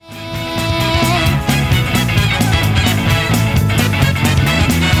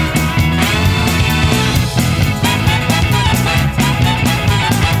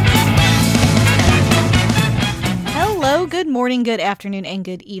morning, good afternoon, and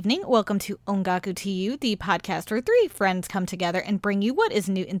good evening. Welcome to Ongaku to You, the podcast where three friends come together and bring you what is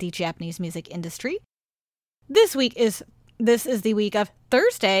new in the Japanese music industry. This is the week of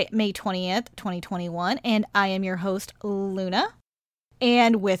Thursday, May 20th, 2021, and I am your host, Luna.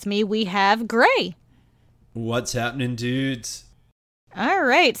 And with me, we have Gray. What's happening, dudes? All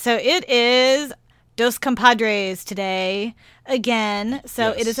right, so it is Dos Compadres today again. So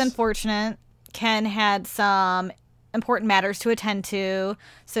Yes. It is unfortunate. Ken had some important matters to attend to,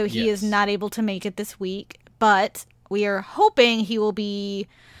 so he is not able to make it this week. But we are hoping he will be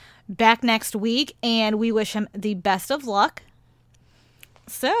back next week, and we wish him the best of luck.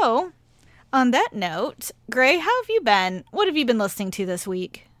 So, on that note, Gray, how have you been? What have you been listening to this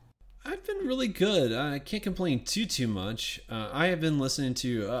week? I've been really good. I can't complain too much. I have been listening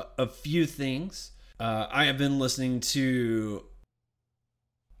to a few things. I have been listening to...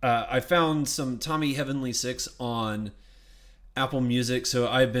 I found some Tommy Heavenly Six on Apple Music, so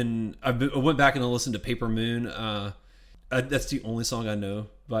I went back and I listened to Paper Moon. That's the only song I know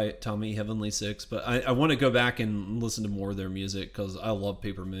by Tommy Heavenly Six, but I want to go back and listen to more of their music because I love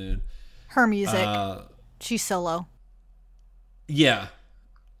Paper Moon. Her music. She's solo. Yeah.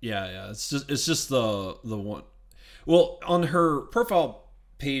 It's just the one. Well, on her profile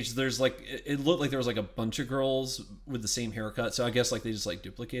page, there's like, it looked like there was like a bunch of girls with the same haircut, so I guess like they just like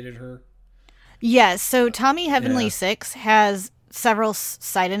duplicated her. Yes, so Tommy Heavenly Six has several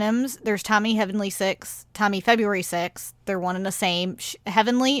pseudonyms. There's Tommy Heavenly Six, Tommy February 6. They're one and the same.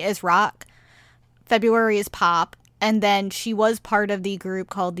 Heavenly is rock, February is pop, and then she was part of the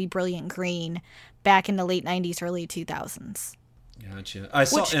group called the Brilliant Green back in the late 90s, early 2000s. Gotcha.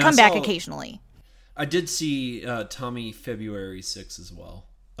 Which come back occasionally. I did see Tommy February 6 as well.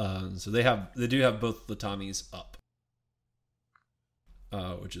 So they do have both the Tommies up,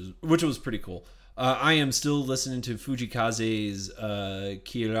 which was pretty cool. I am still listening to Fujikaze's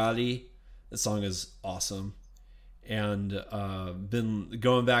Kirari. The song is awesome, and been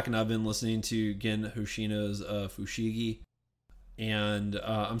going back and I've been listening to Gen Hoshino's Fushigi, and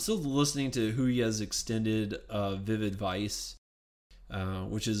I'm still listening to Huya's extended Vivid Vice,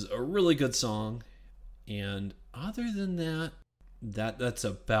 which is a really good song. And other than that, that's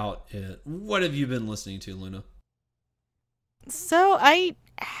about it. What have you been listening to, Luna? So I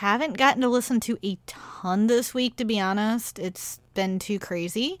haven't gotten to listen to a ton this week, to be honest. It's been too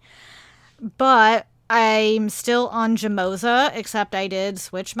crazy. But I'm still on Jamoza, except I did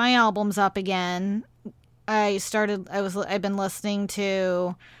switch my albums up again. I've been listening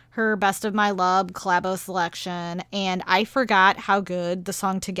to her Best of My Love collabo selection, and I forgot how good the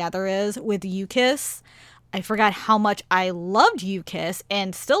song Together is with U-Kiss. I forgot how much I loved U-Kiss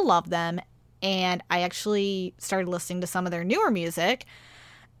and still love them, and I actually started listening to some of their newer music,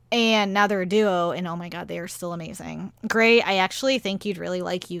 and now they're a duo, and oh my god, they are still amazing. Gray, I actually think you'd really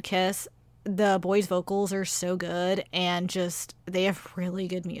like U-Kiss. The boys' vocals are so good, and just, they have really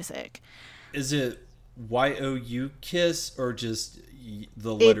good music. Is it Y-O-U Kiss, or just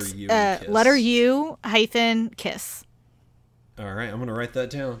the letter U? Kiss? Letter U hyphen Kiss. All right, I'm going to write that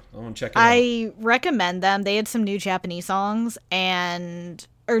down. I want to check it out. I recommend them. They had some new Japanese songs,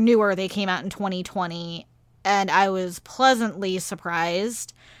 or newer. They came out in 2020, and I was pleasantly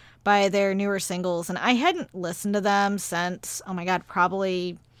surprised by their newer singles. And I hadn't listened to them since, oh my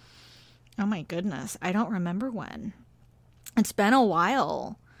goodness, I don't remember when. It's been a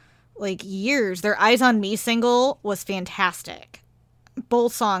while, like years. Their Eyes on Me single was fantastic.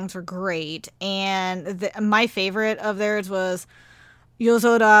 Both songs were great, and my favorite of theirs was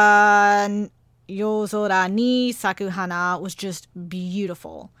Yozora ni Sakuhana, was just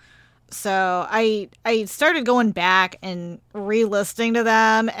beautiful. So I started going back and re-listening to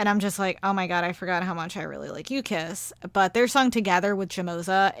them, and I'm just like, oh my god, I forgot how much I really like U-Kiss. But their song Together with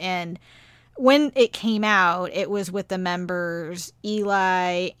Jamoza, and when it came out, it was with the members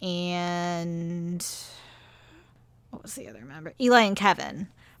Eli and... what was the other member? Eli and Kevin.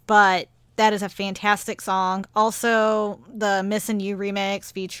 But that is a fantastic song. Also, the Missin' You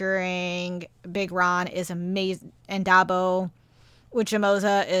remix featuring Big Ron is amazing. And Dabo with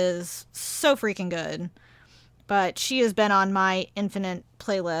Jamoza is so freaking good. But she has been on my infinite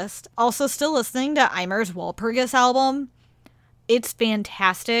playlist. Also, still listening to Eimer's Walpurgis album. It's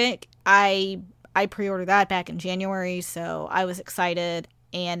fantastic. I pre-ordered that back in January, so I was excited.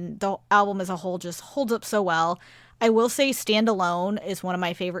 And the album as a whole just holds up so well. I will say Stand Alone is one of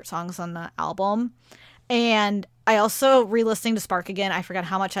my favorite songs on the album. And I also, re-listening to Spark again, I forgot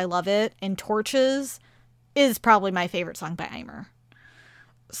how much I love it. And Torches is probably my favorite song by Eimer.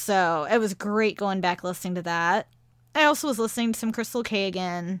 So it was great going back listening to that. I also was listening to some Crystal K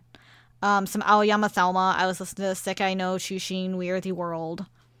again. Some Aoyama Thelma. I was listening to Sick I Know, Shushin, We Are the World.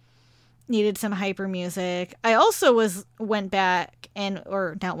 Needed some hyper music. I also went back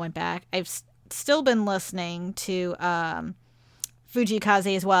or not went back. I've still been listening to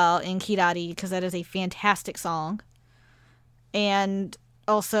Fujikaze as well in Kirari, because that is a fantastic song. And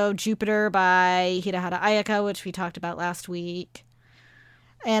also Jupiter by Hirahara Ayaka, which we talked about last week.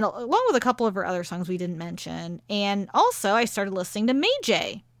 And along with a couple of her other songs we didn't mention. And also I started listening to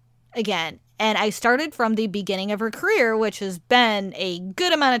Meiji again. And I started from the beginning of her career, which has been a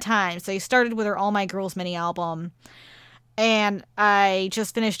good amount of time. So I started with her All My Girls mini album. And I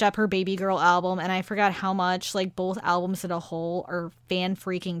just finished up her Baby Girl album. And I forgot how much, like, both albums as a whole are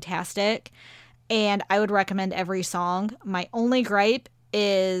fan-freaking-tastic. And I would recommend every song. My only gripe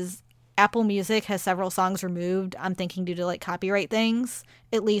is Apple Music has several songs removed. I'm thinking due to, like, copyright things,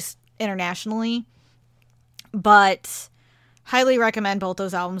 at least internationally. But highly recommend both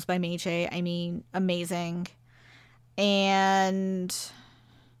those albums by Meiji. I mean, amazing. And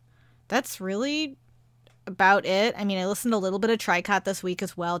that's really about it. I mean, I listened to a little bit of Tricot this week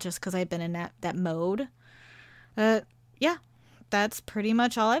as well, just because I've been in that mode. Yeah, that's pretty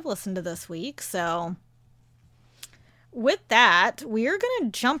much all I've listened to this week. So with that, we're going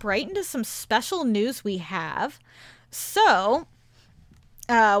to jump right into some special news we have. So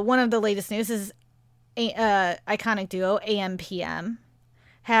one of the latest news is iconic duo AMPM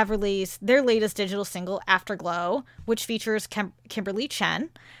have released their latest digital single, Afterglow, which features Kimberly Chen.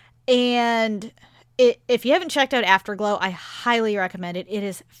 And if you haven't checked out Afterglow, I highly recommend it. It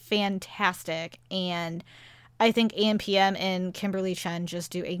is fantastic. And I think AMPM and Kimberly Chen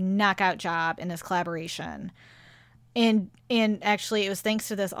just do a knockout job in this collaboration. And actually, it was thanks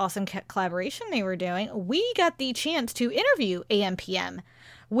to this awesome collaboration they were doing, we got the chance to interview AMPM,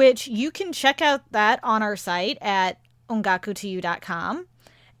 which you can check out that on our site at ongaku2u.com.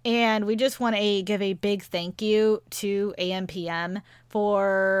 And we just want to give a big thank you to AMPM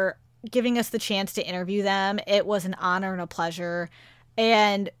for giving us the chance to interview them. It was an honor and a pleasure.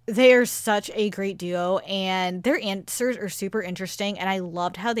 And they are such a great duo, and their answers are super interesting, and I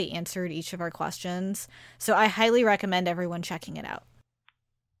loved how they answered each of our questions. So I highly recommend everyone checking it out.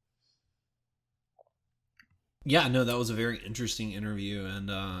 Yeah, no, that was a very interesting interview, and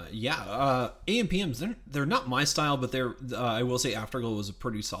AMPMs, they're not my style, but I will say Afterglow was a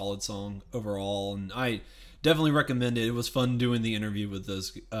pretty solid song overall, and I definitely recommend it. It was fun doing the interview with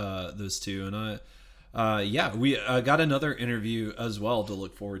those two, and we got another interview as well to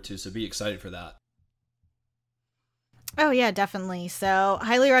look forward to, so be excited for that. Oh yeah, definitely. So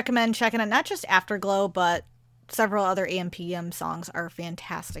highly recommend checking out not just Afterglow, but several other AMPM songs are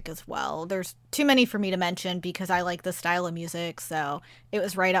fantastic as well. There's too many for me to mention because I like the style of music, so it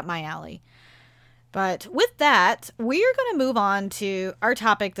was right up my alley. But with that, we are going to move on to our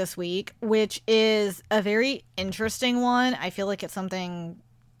topic this week, which is a very interesting one. I feel like it's something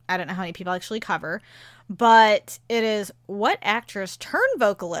I don't know how many people actually cover, but it is, what actress turned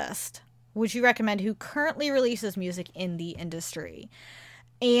vocalist would you recommend who currently releases music in the industry?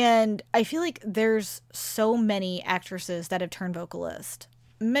 And I feel like there's so many actresses that have turned vocalist.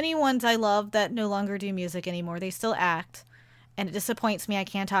 Many ones I love that no longer do music anymore. They still act, and it disappoints me I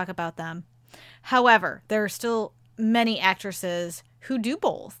can't talk about them. However, there are still many actresses who do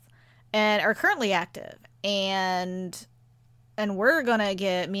both and are currently active. And we're going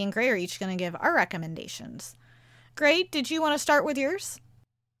to me and Gray are each going to give our recommendations. Gray, did you want to start with yours?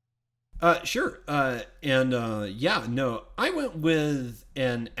 Sure. I went with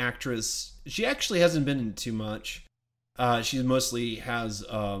an actress. She actually hasn't been in too much. She mostly has,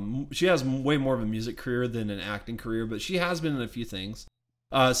 she has way more of a music career than an acting career, but she has been in a few things.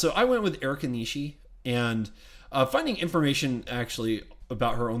 So I went with Erika Nishi, and finding information actually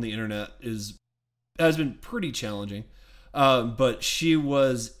about her on the internet has been pretty challenging. But she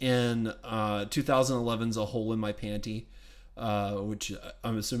was in 2011's A Hole in My Panty, which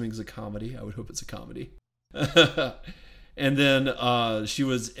I'm assuming is a comedy. I would hope it's a comedy. And then she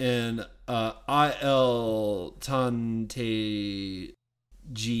was in Il Tante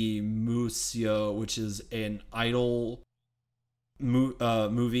Gi Museo, which is an idol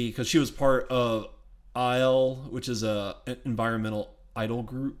movie, because she was part of IL, which is an environmental idol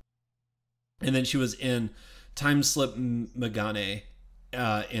group. And then she was in Time Slip Megane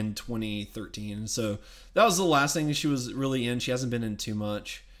in 2013. So that was the last thing she was really in. She hasn't been in too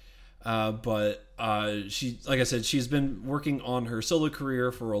much. But she, like I said, she's been working on her solo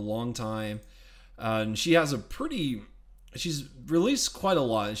career for a long time. And she has she's released quite a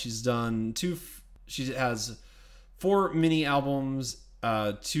lot. She has 4 mini albums,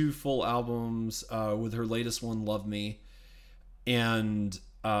 2 full albums, with her latest one, Love Me. And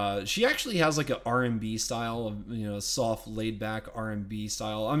she actually has like an R&B style of, soft laid back R&B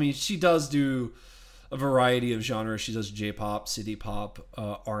style. I mean, she does do a variety of genres. She does J-pop, city pop,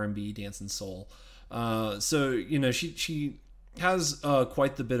 R&B, dance and soul. So she has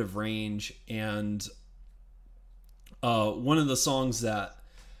quite the bit of range. And one of the songs that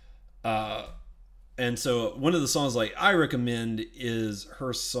one of the songs like I recommend is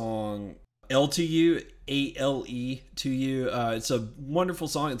her song L to You, ALE to You. It's a wonderful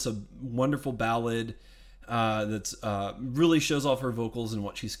song. It's a wonderful ballad that's really shows off her vocals and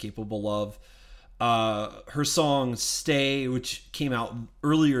what she's capable of. Her song Stay, which came out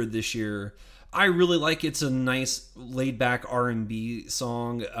earlier this year, I really like. It's a nice laid back R&B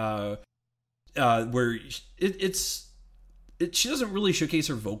song where she doesn't really showcase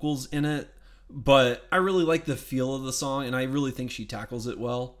her vocals in it, but I really like the feel of the song, and I really think she tackles it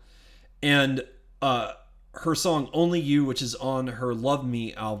well. And her song Only You, which is on her Love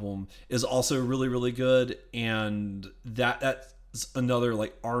Me album, is also really, really good. And that's another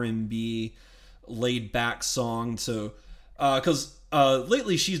like R&B laid back song. So because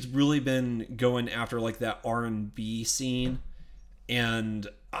lately she's really been going after like that R&B scene, and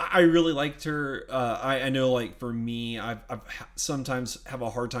I really liked her. I know, like, for me, I've sometimes have a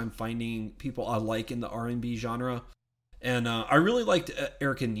hard time finding people I like in the R&B genre. And I really liked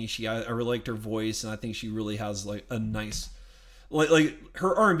Erika Nishi. I really liked her voice, and I think she really has like a nice, like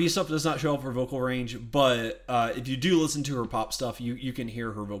her R&B stuff does not show up her vocal range, but if you do listen to her pop stuff, you can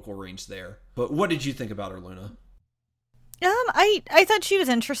hear her vocal range there. But what did you think about her, Luna? I thought she was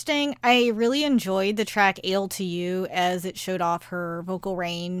interesting. I really enjoyed the track Ale to You as it showed off her vocal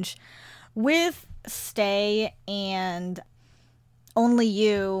range. With Stay and Only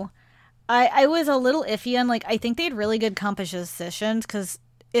You, I was a little iffy on, like, I think they had really good compositions because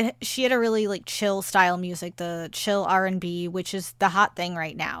she had a really, like, chill style music, the chill R&B, which is the hot thing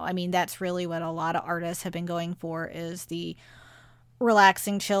right now. I mean, that's really what a lot of artists have been going for, is the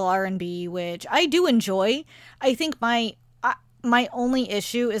relaxing, chill R&B, which I do enjoy. I think my only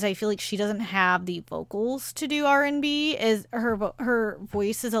issue is I feel like she doesn't have the vocals to do R&B. Is her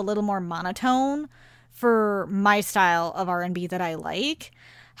voice is a little more monotone for my style of R&B that I like.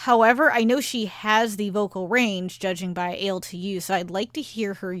 However, I know she has the vocal range, judging by Ale to You, so I'd like to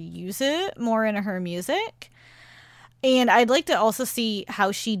hear her use it more in her music. And I'd like to also see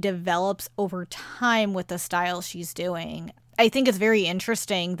how she develops over time with the style she's doing. I think it's very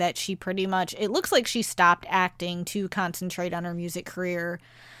interesting that she pretty much, it looks like she stopped acting to concentrate on her music career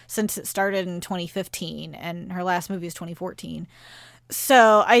since it started in 2015, and her last movie is 2014.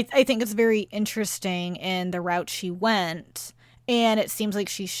 So I think it's very interesting in the route she went, and it seems like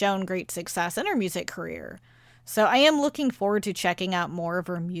she's shown great success in her music career. So I am looking forward to checking out more of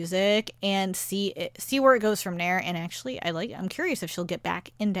her music and see where it goes from there. And actually, I'm curious if she'll get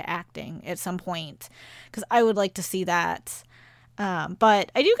back into acting at some point, because I would like to see that.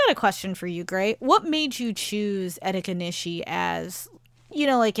 But I do got a question for you, Gray. What made you choose Erika Nishi as,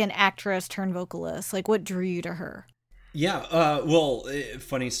 like an actress turned vocalist? Like, what drew you to her? Yeah,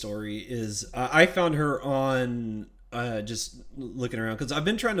 funny story is I found her on just looking around, because I've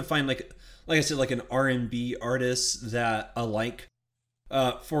been trying to find like I said, like an R&B artist that I like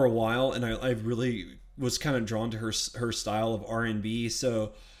for a while, and I really was kind of drawn to her style of R&B.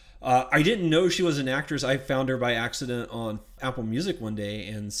 So I didn't know she was an actress. I found her by accident on Apple Music one day,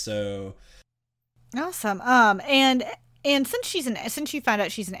 and so awesome. And since you found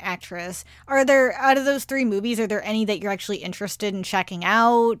out she's an actress, are there, out of those 3 movies, are there any that you're actually interested in checking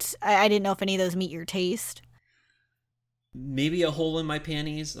out? I didn't know if any of those meet your taste. Maybe A Hole in My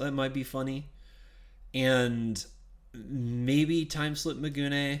Panties, that might be funny, and maybe Time Slip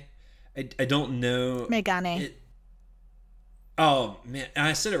Magune. I don't know. Megane. Oh man,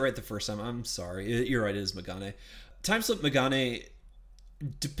 I said it right the first time. I'm sorry. You're right. It is Megane. Time Slip Megane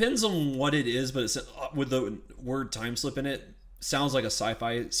depends on what it is, but it's with the word time slip in it, sounds like a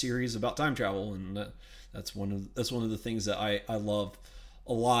sci-fi series about time travel, and that's one of the things that I love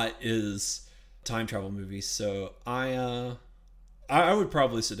a lot is time travel movies. So I would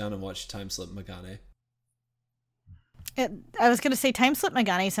probably sit down and watch Time Slip Megane. I was going to say Time Slip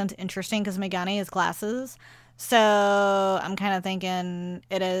Megane sounds interesting because Megane has glasses. So I'm kind of thinking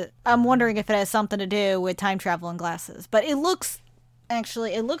I'm wondering if it has something to do with time travel and glasses. But it looks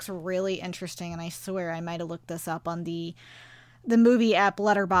really interesting, and I swear I might have looked this up on the movie app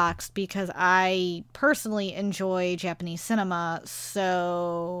Letterboxd, because I personally enjoy Japanese cinema,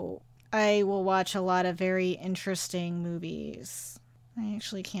 so I will watch a lot of very interesting movies. I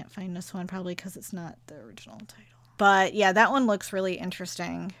actually can't find this one, probably because it's not the original title. But yeah, that one looks really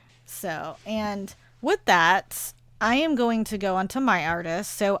interesting. So, and with that, I am going to go onto my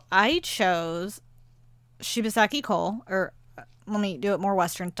artist. So I chose Shibasaki Cole, or let me do it more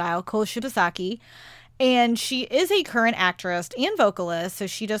Western style, Cole Shibasaki. And she is a current actress and vocalist, so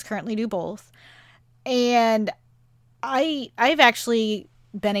she does currently do both. And I've actually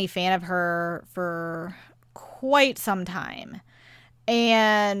been a fan of her for quite some time.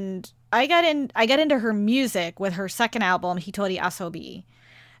 And I got into her music with her second album, Hitori Asobi.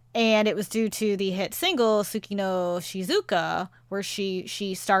 And it was due to the hit single Suki no Shizuka, where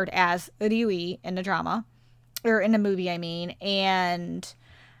she starred as Ryui in a drama, or in a movie, I mean. And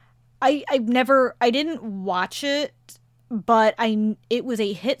I didn't watch it, but it was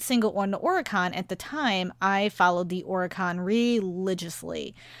a hit single on the Oricon at the time. I followed the Oricon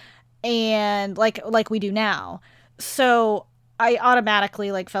religiously, and like we do now. So I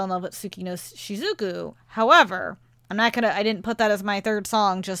automatically fell in love with Suki no Shizuku. However, I didn't put that as my third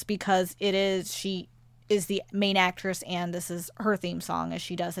song just because she is the main actress and this is her theme song as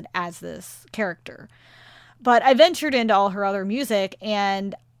she does it as this character. But I ventured into all her other music,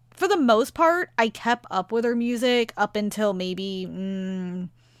 and for the most part, I kept up with her music up until maybe,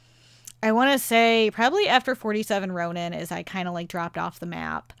 I want to say probably after 47 Ronin is I kind of dropped off the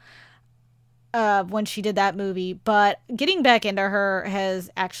map when she did that movie. But getting back into her has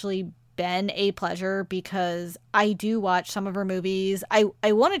actually been a pleasure because I do watch some of her movies.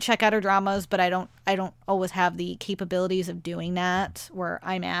 I want to check out her dramas, but I don't always have the capabilities of doing that where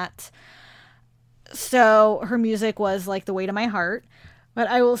I'm at. So her music was the weight of my heart. But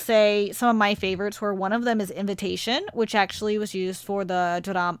I will say some of my favorites were, one of them is Invitation, which actually was used for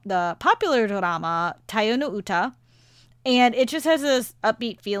the popular drama Taiyo no Uta. And it just has this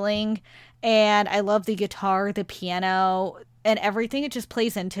upbeat feeling. And I love the guitar, the piano, and everything. It just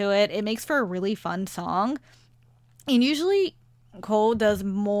plays into it. It makes for a really fun song. And usually Cole does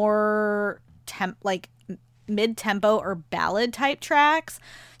more mid-tempo or ballad type tracks.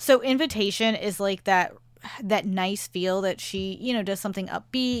 So Invitation is that nice feel that she, does something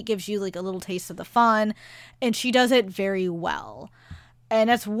upbeat, gives you a little taste of the fun, and she does it very well. And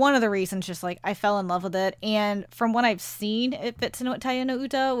that's one of the reasons I fell in love with it. And from what I've seen, it fits in with Taiyo no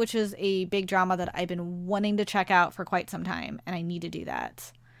Uta, which is a big drama that I've been wanting to check out for quite some time, and I need to do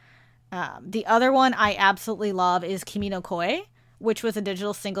that. The other one I absolutely love is Kimi no Koi, which was a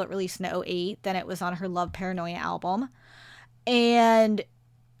digital single released in 2008. Then it was on her Love Paranoia album. And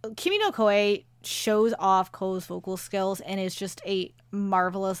Kimi no Koi shows off Cole's vocal skills and is just a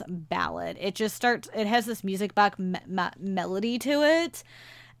marvelous ballad. It has this music box melody to it,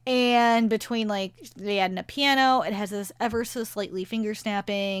 and between they add in a piano, it has this ever so slightly finger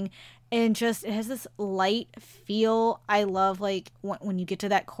snapping, and just it has this light feel. I love when you get to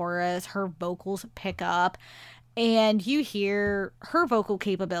that chorus, her vocals pick up and you hear her vocal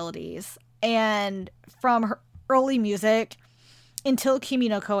capabilities. And from her early music until Kimi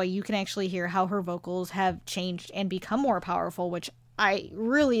no Koi, you can actually hear how her vocals have changed and become more powerful, which I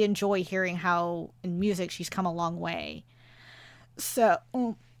really enjoy hearing how in music she's come a long way. So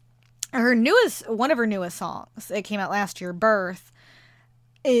one of her newest songs that came out last year, Birth,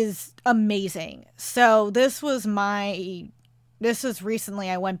 is amazing. So this was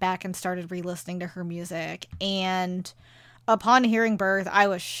recently I went back and started re-listening to her music, and upon hearing Birth, I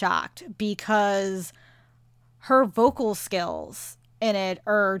was shocked because her vocal skills in it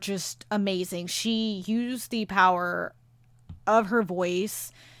are just amazing. She used the power of her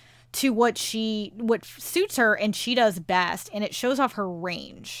voice to what suits her and she does best, and it shows off her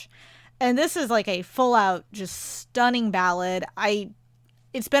range. And this is a full out just stunning ballad.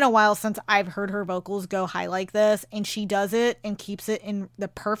 It's been a while since I've heard her vocals go high like this, and she does it and keeps it in the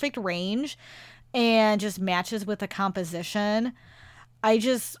perfect range and just matches with the composition. I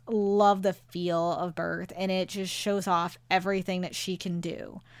just love the feel of Birth, and it just shows off everything that she can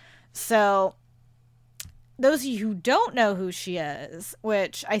do. So those of you who don't know who she is,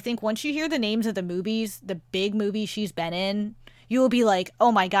 which I think once you hear the names of the movies, the big movies she's been in, you will be like,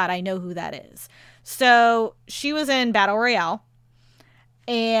 oh my God, I know who that is. So she was in Battle Royale,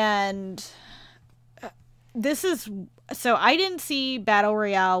 and so I didn't see Battle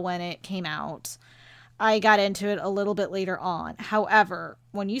Royale when it came out. I got into it a little bit later on. However,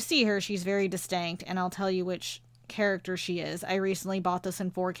 when you see her, she's very distinct, and I'll tell you which character she is. I recently bought this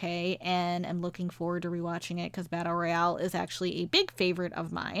in 4K and am looking forward to rewatching it because Battle Royale is actually a big favorite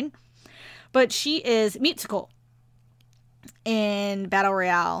of mine. But she is Mitsuko in Battle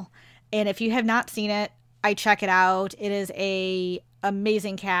Royale, and if you have not seen it, I check it out. It is a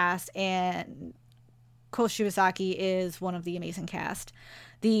amazing cast, and Ko Shibasaki is one of the amazing cast.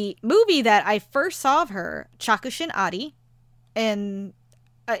 The movie that I first saw of her, Chakushin Adi, and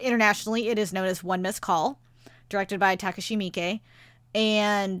internationally it is known as One Missed Call, directed by Takashi Miike.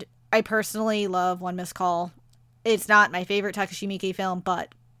 And I personally love One Missed Call. It's not my favorite Takashi Miike film,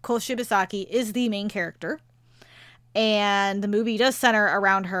 but Ko Shibasaki is the main character. And the movie does center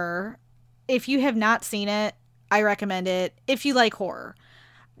around her. If you have not seen it, I recommend it if you like horror.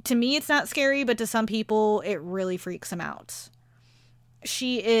 To me, it's not scary, but to some people, it really freaks them out.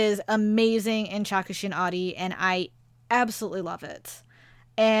 She is amazing in Shakushin Adi, and I absolutely love it.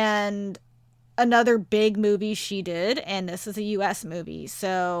 And another big movie she did, and this is a US movie,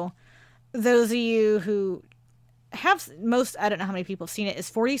 so those of you who have I don't know how many people have seen it, is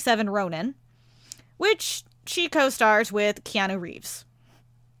 47 Ronin, which she co-stars with Keanu Reeves.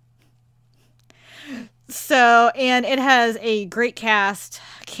 So, and it has a great cast.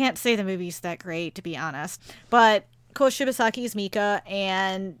 I can't say the movie's that great, to be honest, but Ko Shibasaki is Mika,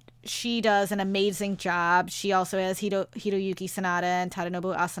 and she does an amazing job. She also has Hiroyuki Sanada and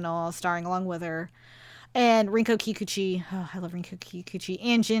Tadanobu Asano starring along with her. And Rinko Kikuchi. Oh, I love Rinko Kikuchi.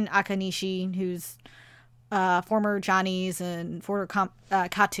 And Jin Akanishi, who's former Johnny's and former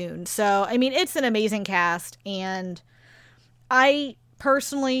Katoon. So, I mean, it's an amazing cast. And I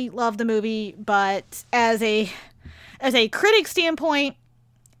personally love the movie, but as a critic standpoint,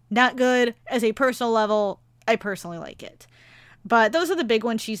 not good. As a personal level, I personally like it. But those are the big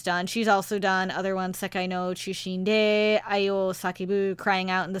ones she's done. She's also done other ones, Sekai no Chushinde, Ayo Sakibu,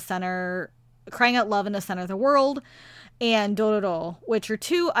 Crying Out Love in the Center of the World, and Dororo, which are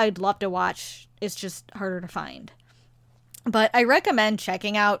two I'd love to watch. It's just harder to find. But I recommend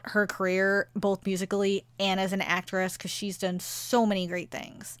checking out her career, both musically and as an actress, because she's done so many great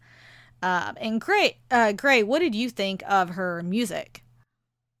things. And Gray, what did you think of her music?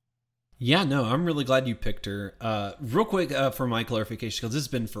 Yeah, no, I'm really glad you picked her. Real quick, for my clarification, because this has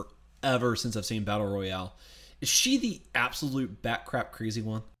been forever since I've seen Battle Royale. Is she the absolute batcrap crazy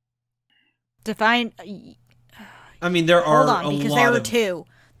one? Define. I mean, there are hold on, because there were two.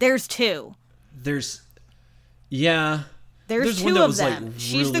 There's two. There's two of them. Like,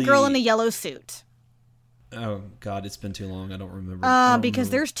 She's the girl in the yellow suit. Oh God, it's been too long. I don't remember. Because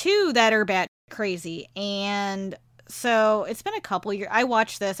there's two that are bat crazy, and so it's been a couple years. I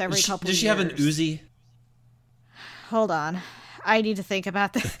watch this every couple years. Does she have an Uzi? Hold on. I need to think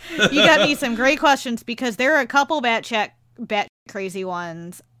about this. You got me some great questions, because there are a couple bat crazy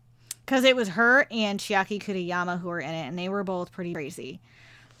ones. Because it was her and Chiaki Kuriyama who were in it, and they were both pretty crazy.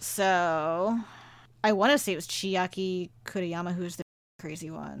 So I want to say it was Chiaki Kuriyama who's the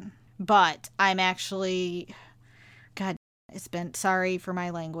crazy one. But I'm actually... God, it's been... Sorry for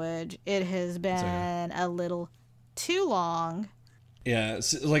my language. It has been a little too long. Yeah,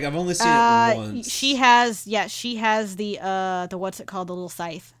 so, like, I've only seen it once. She has the what's it called, the little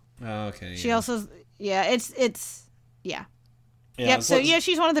scythe. Oh, okay. She also, it's yeah. Yep. So yeah,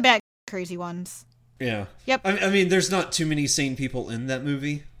 she's one of the bad crazy ones. Yeah. Yep. I mean, there's not too many sane people in that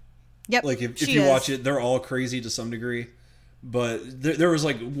movie. Yep. Like if you watch it, they're all crazy to some degree, but there was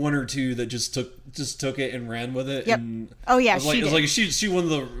like one or two that just took it and ran with it. Yep. And oh yeah, it was like she one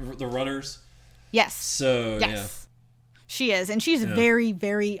of the runners. Yes. So yes. Yeah. She is, and she's very,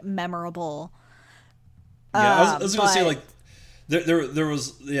 very memorable. Yeah, I was gonna say, like, there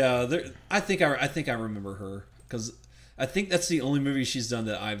was I think I remember her, because I think that's the only movie she's done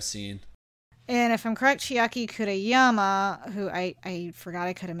that I've seen. And if I'm correct, Chiaki Kuriyama, who I forgot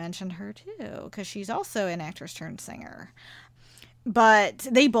I could have mentioned her too, because she's also an actress turned singer. But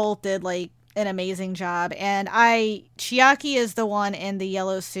they both did like an amazing job, and Chiaki is the one in the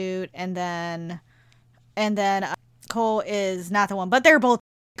yellow suit, and then Ko is not the one, but they're both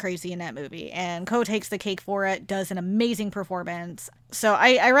crazy in that movie, and Ko takes the cake for it, does an amazing performance. So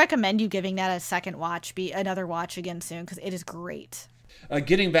I recommend you giving that a second watch, another watch again soon, because it is great.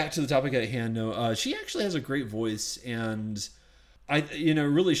 Getting back to the topic at hand, she actually has a great voice, and it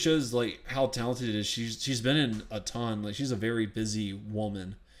really shows like how talented it is. She's been in a ton. Like, she's a very busy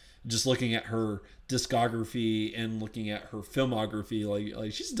woman. Just looking at her discography and looking at her filmography,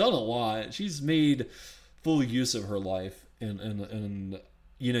 like she's done a lot. She's made full use of her life, and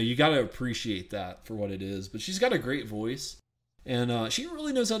you got to appreciate that for what it is. But she's got a great voice, and she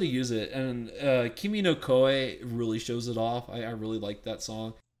really knows how to use it. And Kimi no Koe really shows it off. I really like that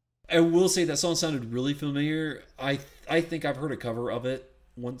song. I will say that song sounded really familiar. I think I've heard a cover of it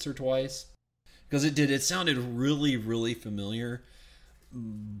once or twice, because it sounded really, really familiar,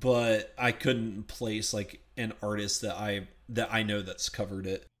 but I couldn't place like an artist that I know that's covered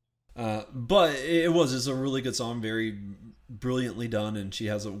it. But it's a really good song, very brilliantly done, and she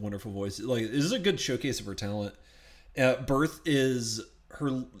has a wonderful voice. Like, this is a good showcase of her talent. Birth is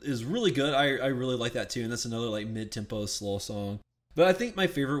really good. I really like that too, and that's another like mid-tempo slow song. But I think my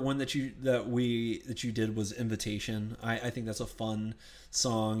favorite one that you did was Invitation. I think that's a fun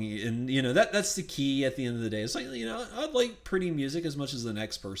song, and that's the key at the end of the day. It's like, I like pretty music as much as the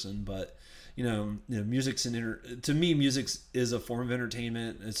next person, but music's to me, music is a form of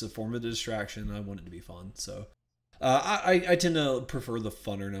entertainment. It's a form of distraction. I want it to be fun, so I tend to prefer the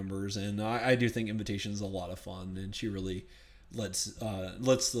funner numbers, and I do think Invitation is a lot of fun, and she really lets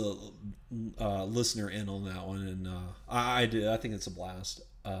the listener in on that one, and I think it's a blast.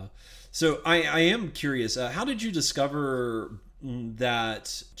 So I am curious, how did you discover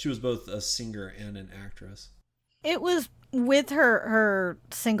that she was both a singer and an actress? It was with her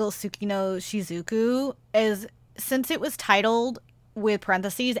single Suki no Shizuku, since it was titled with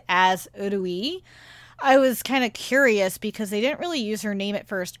parentheses as Urui. I was kind of curious because they didn't really use her name at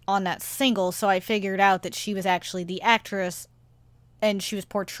first on that single, so I figured out that she was actually the actress and she was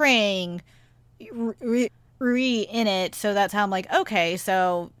portraying Rui in it, so that's how I'm like, okay,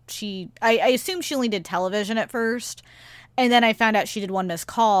 so I assumed she only did television at first, and then I found out she did One Missed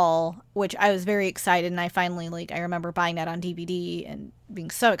Call, which I was very excited, and I finally, I remember buying that on DVD and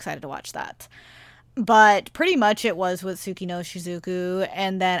being so excited to watch that. But pretty much it was with Suki no Shizuku,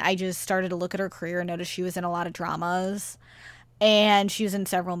 and then I just started to look at her career and noticed she was in a lot of dramas, and she was in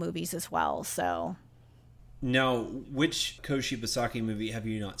several movies as well, so. Now, which Koshi Basaki movie have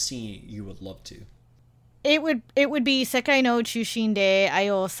you not seen you would love to? It would be Sekai no Chushin de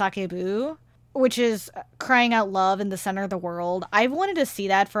Ayo Sakebu, which is crying out love in the center of the world. I've wanted to see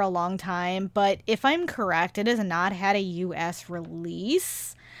that for a long time, but if I'm correct, it has not had a US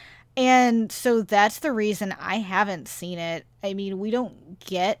release. And so that's the reason I haven't seen it. I mean, we don't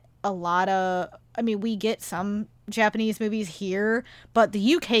get we get some Japanese movies here, but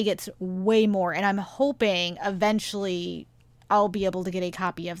the UK gets way more, and I'm hoping eventually I'll be able to get a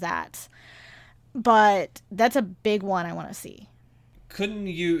copy of that. But that's a big one I want to see. Couldn't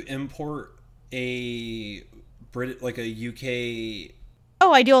you import a UK?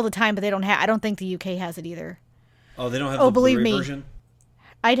 Oh, I do all the time, but I don't think the UK has it either. Oh, they don't have the Blu-ray version?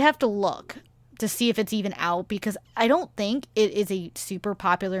 I'd have to look to see if it's even out, because I don't think it is a super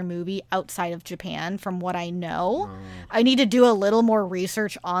popular movie outside of Japan from what I know. I need to do a little more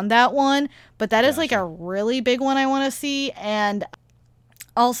research on that one, but that is like a really big one I want to see. And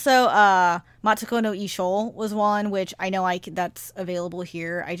also Matsuko no Ishou was one, which I know that's available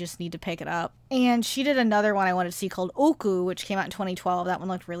here. I just need to pick it up. And she did another one I wanted to see called Oku, which came out in 2012. That one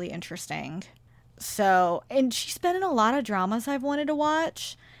looked really interesting. So, and she's been in a lot of dramas I've wanted to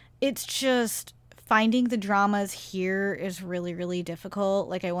watch. It's just finding the dramas here is really, really difficult.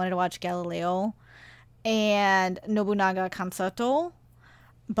 Like, I wanted to watch Galileo and Nobunaga Kansato,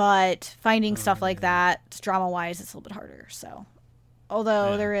 but finding stuff like that, drama-wise, it's a little bit harder. So,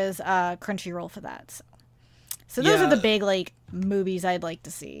 although there is Crunchyroll for that. So those are the big, movies I'd like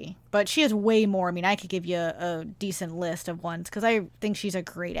to see. But she has way more. I mean, I could give you a decent list of ones, because I think she's a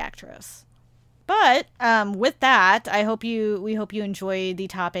great actress. But with that, we hope you enjoyed the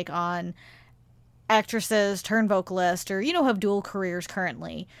topic on actresses turn vocalist, or have dual careers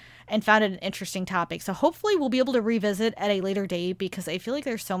currently, and found it an interesting topic. So hopefully we'll be able to revisit at a later date, because I feel like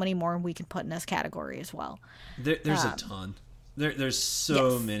there's so many more we can put in this category as well. There's a ton. There's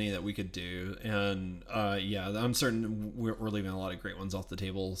so many that we could do, and I'm certain we're leaving a lot of great ones off the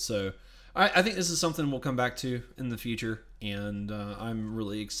table. So I think this is something we'll come back to in the future, and I'm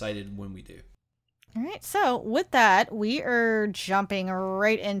really excited when we do. All right, so with that, we are jumping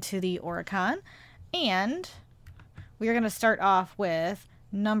right into the Oricon, and we are going to start off with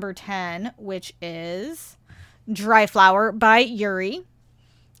number 10, which is Dry Flower by Yuri.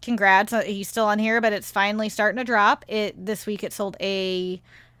 Congrats, he's still on here, but it's finally starting to drop. This week it sold a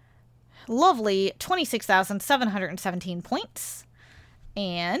lovely 26,717 points.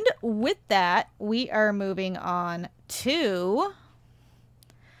 And with that, we are moving on to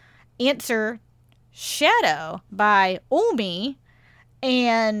Answer Shadow by Omi,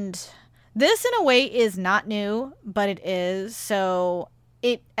 and this in a way is not new, but it is. So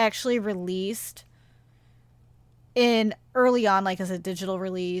it actually released in early on, as a digital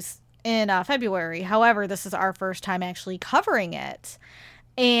release in February. However, this is our first time actually covering it,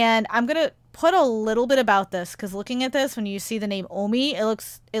 and I'm gonna put a little bit about this, because looking at this, when you see the name Omi, it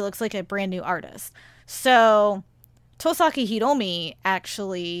looks like a brand new artist. So Tosaki Hiromi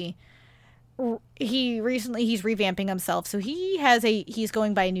actually, he's revamping himself, so he's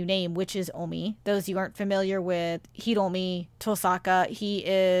going by a new name, which is Omi. Those of you aren't familiar with Hiromi Tosaka, he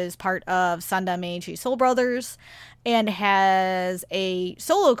is part of Sanda Meiji Soul Brothers and has a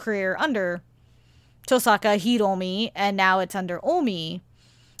solo career under Tosaka Hiromi, and now it's under Omi.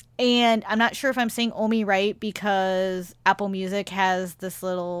 And I'm not sure if I'm saying Omi right because Apple Music has this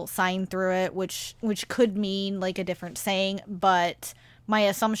little sign through it, which could mean like a different saying. But my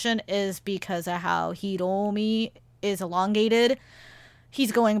assumption is because of how Hiromi is elongated,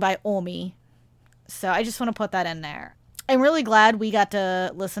 he's going by Omi. So I just want to put that in there. I'm really glad we got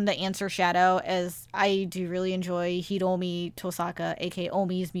to listen to Answer Shadow, as I do really enjoy Hiromi Tosaka, aka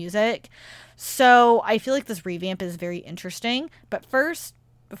Omi's music. So I feel like this revamp is very interesting. But first,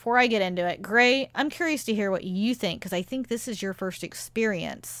 before I get into it, Gray, I'm curious to hear what you think, because I think this is your first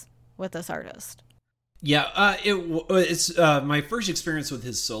experience with this artist. Yeah, it's my first experience with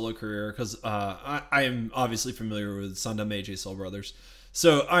his solo career, because I am obviously familiar with Sanda Meiji Soul Brothers.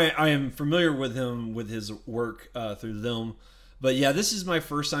 So I am familiar with him, with his work through them. But yeah, this is my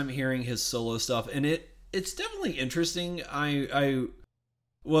first time hearing his solo stuff, and it's definitely interesting. I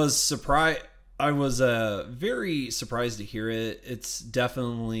was surprised. I was very surprised to hear it. It's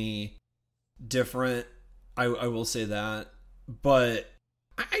definitely different. I will say that. But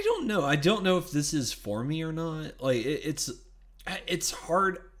I don't know. I don't know if this is for me or not. Like it's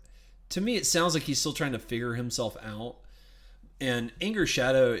hard. To me, it sounds like he's still trying to figure himself out. And Anger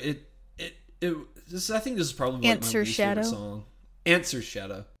Shadow, I think this is probably like my least favorite song. Answer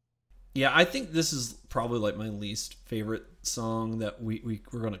Shadow. Yeah, I think this is probably like my least favorite song that we're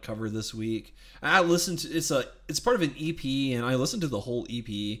going to cover this week. I listened to it's part of an EP, and I listened to the whole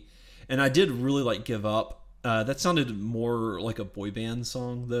EP, and I did really like Give Up. That sounded more like a boy band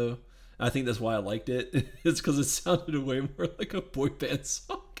song, though. I think that's why I liked it. It's because it sounded way more like a boy band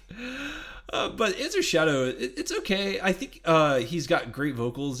song. But Answer Shadow, it's okay. I think he's got great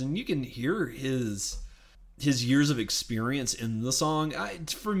vocals, and you can hear his years of experience in the song.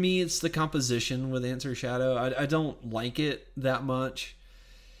 For me, it's the composition with Answer Shadow. I don't like it that much.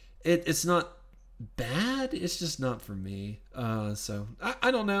 It's not bad. It's just not for me. So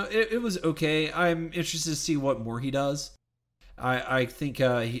I don't know. It was okay. I'm interested to see what more he does. I think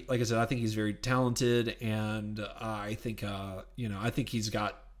like I said, I think he's very talented, and I think I think he's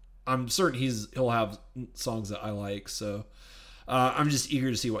got. I'm certain he'll have songs that I like, so I'm just eager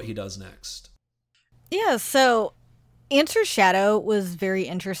to see what he does next. Yeah, so Answer Shadow was very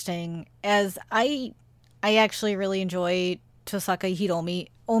interesting, as I actually really enjoy Tosaka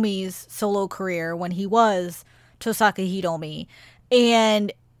Omi's solo career when he was Tosaka Hiromi,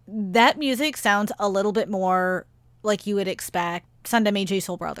 and that music sounds a little bit more like you would expect Sanda Meiji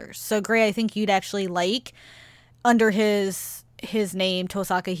Soul Brothers. So Gray, I think you'd actually like under his name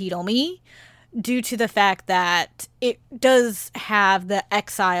Tosaka Hiromi, due to the fact that it does have the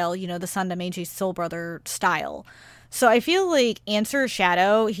Exile, the Sanda Meiji Soul Brother style. So I feel like Answer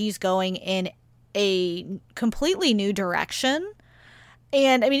Shadow, he's going in a completely new direction.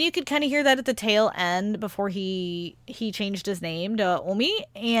 And I mean, you could kind of hear that at the tail end before he changed his name to Omi.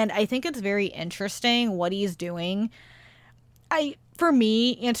 And I think it's very interesting what he's doing. For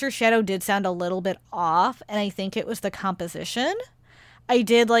me, Answer Shadow did sound a little bit off, and I think it was the composition. I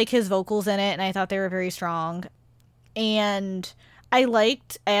did like his vocals in it, and I thought they were very strong. And I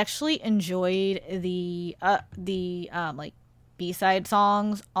actually enjoyed the like B-side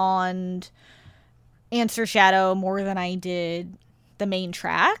songs on Answer Shadow more than I did the main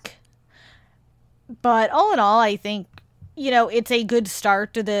track. But all in all, I think, it's a good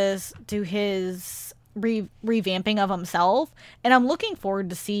start to his revamping of himself, and I'm looking forward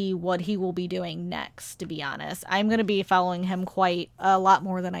to see what he will be doing next. To be honest, I'm going to be following him quite a lot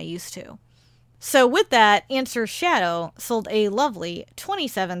more than I used to. So with that, Answer Shadow sold a lovely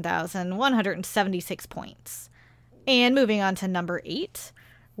 27,176 points. And moving on to number 8,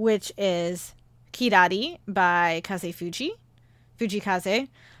 which is Kirari by Kaze Fujikaze.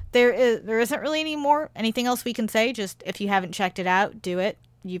 There isn't really anything else we can say. Just if you haven't checked it out, do it.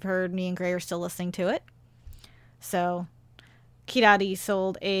 You've heard me and Gray are still listening to it. So, Kirari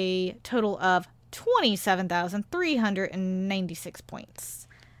sold a total of 27,396 points.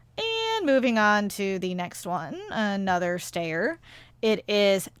 And moving on to the next one, another stayer. It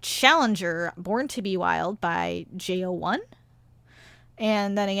is Challenger, Born to Be Wild by JO1.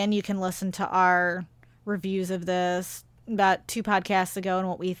 And then again, you can listen to our reviews of this about 2 podcasts ago and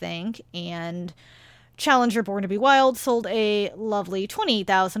what we think. And Challenger Born to Be Wild sold a lovely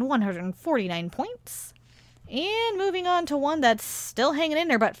 28,149 points. And moving on to one that's still hanging in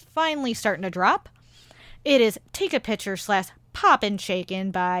there but finally starting to drop. It is Take a Picture / Poppin'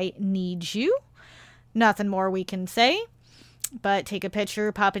 Shakin' by Need You. Nothing more we can say. But Take a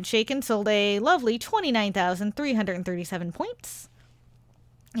Picture, Poppin' Shakin' sold a lovely 29,337 points.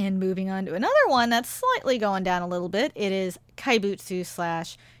 And moving on to another one that's slightly going down a little bit. It is Kaibutsu /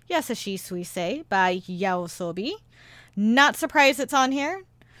 Yasashi Suisei by Yaosobi. Not surprised it's on here.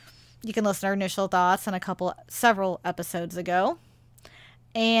 You can listen to our initial thoughts on several episodes ago.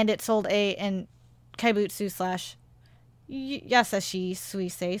 And it sold and Kaibutsu slash Yasashi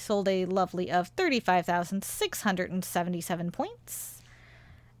Suisei sold a lovely of 35,677 points.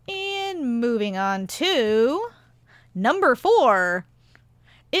 And moving on to number 4.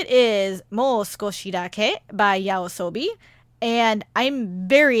 It is Mo Skoshi Dake by Yaosobi. And I'm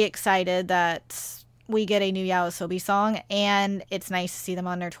very excited that we get a new Yaosobi song, and it's nice to see them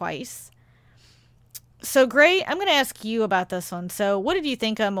on there twice. So, Gray, I'm going to ask you about this one. So, what did you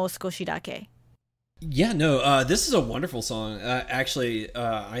think of Mo Skoshi Dake? Yeah, no, this is a wonderful song. Actually,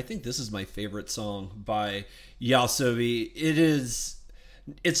 I think this is my favorite song by Yaosobi.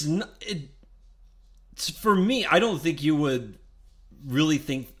 It's for me, I don't think you would really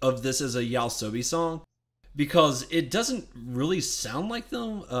think of this as a Yaosobi song, because it doesn't really sound like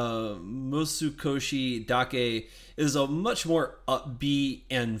them. Mosukoshi Dake is a much more upbeat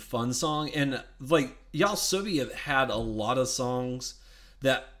and fun song. And like Yaosobi have had a lot of songs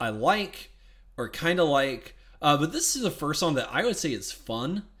that I like or kind of like. But this is the first song that I would say is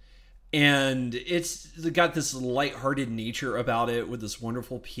fun. And it's got this lighthearted nature about it with this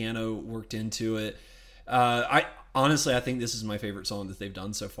wonderful piano worked into it. I think this is my favorite song that they've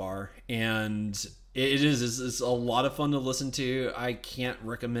done so far. And it's a lot of fun to listen to. I can't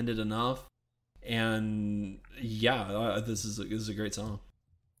recommend it enough. And yeah, this is a great song.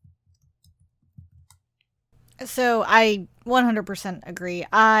 So I 100% agree.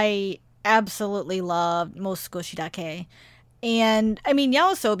 I absolutely loved Mo Skoshi Dake. And I mean,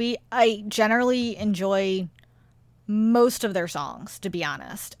 Yaosobi, I generally enjoy most of their songs, to be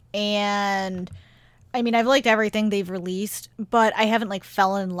honest. And I mean, I've liked everything they've released, but I haven't like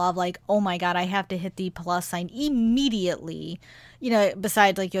fell in love like, oh my god, I have to hit the plus sign immediately. You know,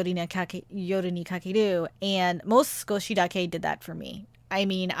 besides like Yori ni Kakeru, and Mo Skoshi Dake did that for me. I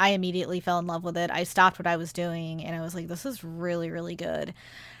mean, I immediately fell in love with it. I stopped what I was doing and I was like, this is really, really good.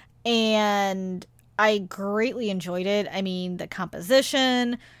 And I greatly enjoyed it. I mean, the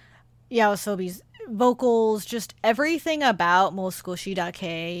composition, Yaosobi's vocals, just everything about Mo Skoshi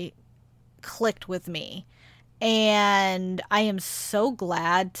Dake clicked with me. And I am so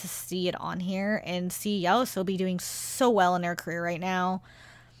glad to see it on here and see Yaosobi doing so well in their career right now.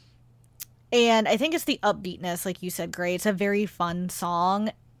 And I think it's the upbeatness, like you said, Gray. It's a very fun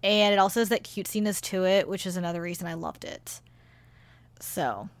song. And it also has that cutesiness to it, which is another reason I loved it.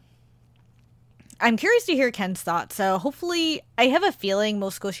 So I'm curious to hear Ken's thoughts. So hopefully, I have a feeling Mo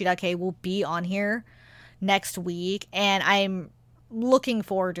Skoshi Dake will be on here next week. And I'm looking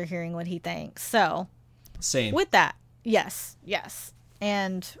forward to hearing what he thinks. So same. With that, yes.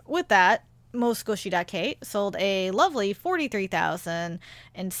 And with that, Mo Skoshi Dake sold a lovely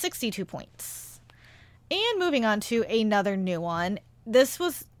 43,062 points. And moving on to another new one.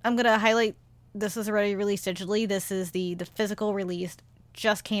 I'm going to highlight, this was already released digitally. This is the physical release,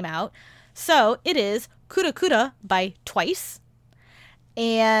 just came out. So it is Kura Kura by Twice.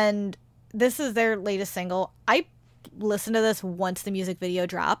 And this is their latest single. I listened to this once the music video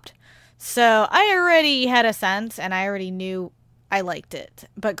dropped. So I already had a sense and I already knew I liked it.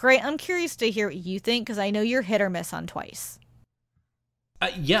 But Gray, I'm curious to hear what you think, because I know you're hit or miss on Twice. They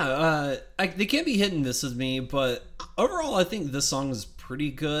can't be hit and miss with me, but overall I think this song is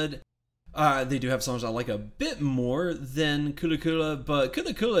pretty good. They do have songs I like a bit more than Kura Kura, but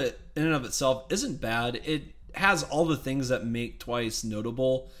Kura Kura in and of itself isn't bad. It has all the things that make Twice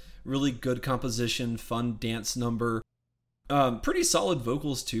notable. Really good composition, fun dance number. Pretty solid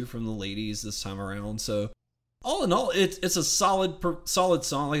vocals too from the ladies this time around. So all in all, it's a solid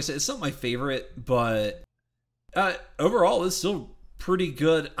song. Like I said, it's not my favorite, but overall, it's still pretty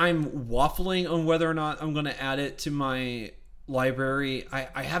good. I'm waffling on whether or not I'm going to add it to my library.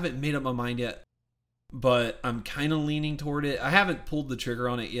 I haven't made up my mind yet, but I'm kind of leaning toward it. I haven't pulled the trigger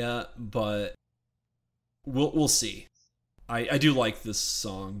on it yet, but we'll see. I do like this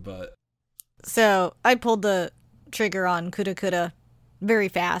song, but so I pulled the trigger on Kura Kura very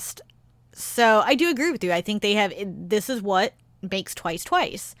fast. So I do agree with you. I think this is what makes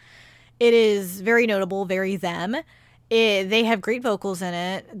Twice. It is very notable, very them. They have great vocals in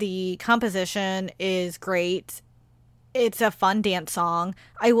it. The composition is great. It's a fun dance song.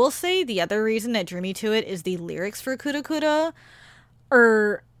 I will say the other reason that drew me to it is the lyrics for Kura Kura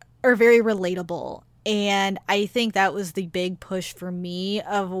are very relatable. And I think that was the big push for me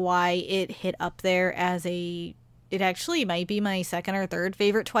of why it hit up there as it actually might be my second or third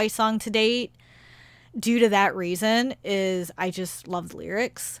favorite Twice song to date. Due to that reason is I just love the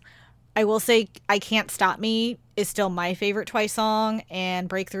lyrics. I will say I Can't Stop Me is still my favorite Twice song, and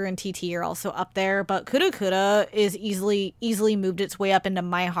Breakthrough and TT are also up there, but Coulda Coulda is easily moved its way up into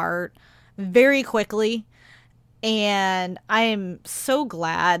my heart very quickly. And I'm so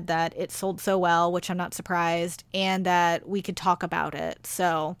glad that it sold so well, which I'm not surprised, and that we could talk about it.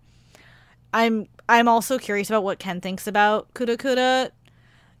 So I'm also curious about what Ken thinks about Coulda Coulda,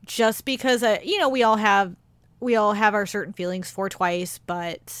 just because we all have our certain feelings for Twice,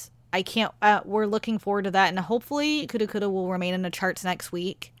 but I can't. We're looking forward to that, and hopefully, Coulda Coulda will remain in the charts next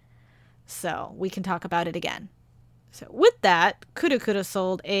week, so we can talk about it again. So with that, Coulda Coulda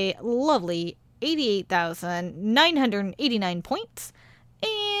sold a lovely 88,989 points,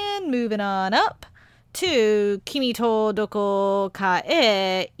 and moving on up to Kimi to Doko ka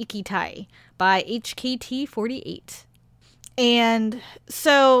e Ikitai by HKT48. And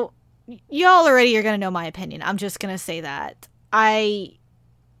so y'all already are going to know my opinion. I'm just going to say that. I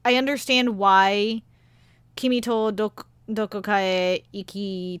understand why Kimi to Doko ka e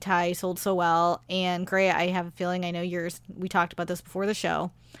Ikitai sold so well. And Gray, I have a feeling I know yours. We talked about this before the show.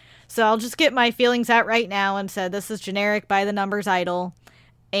 So I'll just get my feelings out right now and say this is generic by the numbers idol.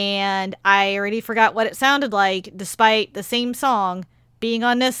 And I already forgot what it sounded like, despite the same song being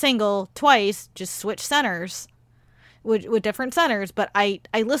on this single twice, just switch centers with different centers. But I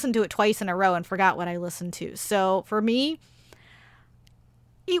listened to it twice in a row and forgot what I listened to. So for me,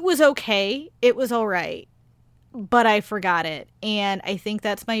 it was okay. It was all right. But I forgot it. And I think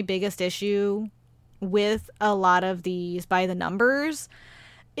that's my biggest issue with a lot of these by the numbers,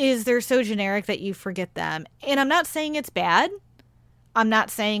 is they're so generic that you forget them. And I'm not saying it's bad. I'm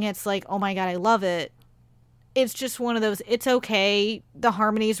not saying it's like, oh my God, I love it. It's just one of those, it's okay. The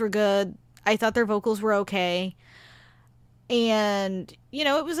harmonies were good. I thought their vocals were okay. And,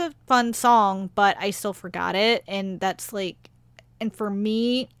 it was a fun song, but I still forgot it. And and for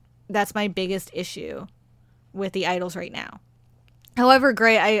me, that's my biggest issue with the idols right now. However,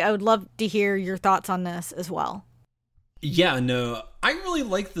 Gray, I would love to hear your thoughts on this as well. Yeah, no, I really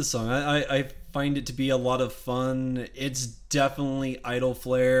like this song. I find it to be a lot of fun. It's definitely idol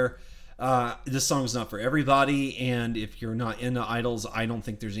flair. This song's not for everybody, and if you're not into idols, I don't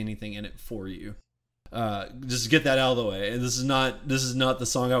think there's anything in it for you. Just get that out of the way. And this is not the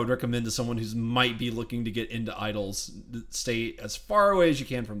song I would recommend to someone who might be looking to get into idols. Stay as far away as you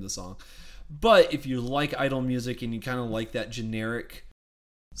can from the song. But if you like idol music and you kind of like that generic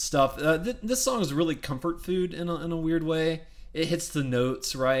stuff, this song is really comfort food in a weird way. It hits the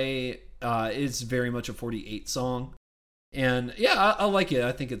notes right. It's very much a 48 song. And yeah, I like it.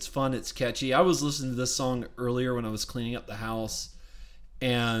 I think it's fun. It's catchy. I was listening to this song earlier when I was cleaning up the house,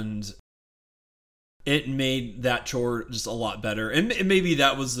 and it made that chore just a lot better. And maybe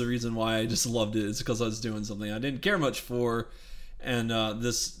that was the reason why I just loved it. It's because I was doing something I didn't care much for. And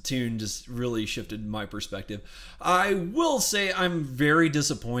this tune just really shifted my perspective. I will say I'm very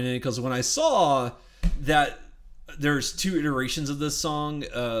disappointed because when I saw that there's 2 iterations of this song,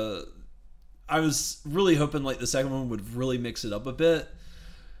 I was really hoping like the second one would really mix it up a bit.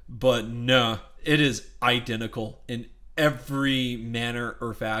 But no, it is identical in every manner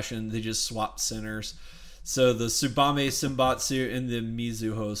or fashion. They just swapped centers. So the Tsubame Senbatsu and the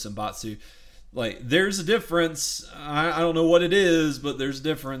Mizuho Senbatsu, like, there's a difference. I don't know what it is, but there's a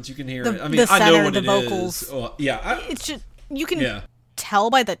difference. You can hear it. I mean, I know what it vocals. Is. Oh, yeah. It's just, you can tell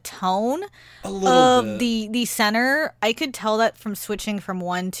by the tone of the center. I could tell that from switching from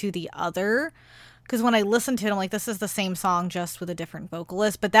one to the other. Because when I listened to it, I'm like, this is the same song, just with a different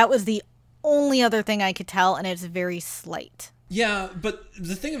vocalist. But that was the only other thing I could tell, and it's very slight. Yeah, but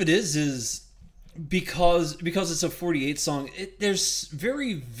the thing of it is because it's a 48 song, there's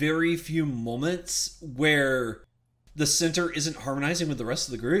very, very few moments where the center isn't harmonizing with the rest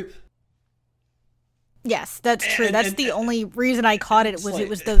of the group. Yes, that's true. That's the only reason I caught it was, like, it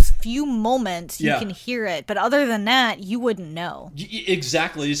was those few moments you can hear it, but other than that, you wouldn't know.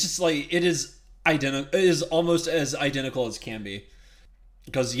 Exactly. It's just like it is identical. It is almost as identical as can be.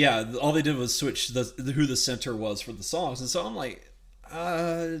 Because all they did was switch who the center was for the songs, and so I'm like,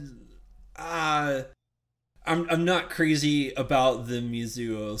 I'm not crazy about the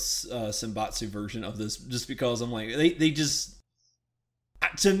Mizuho Senbatsu version of this, just because I'm like, they just,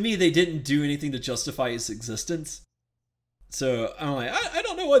 to me, they didn't do anything to justify its existence. So I'm like, I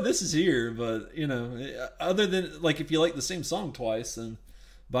don't know why this is here, but other than like, if you like the same song twice, then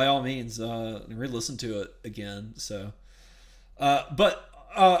by all means, re-listen to it again. So, but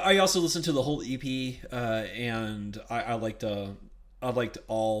I also listened to the whole EP, and I liked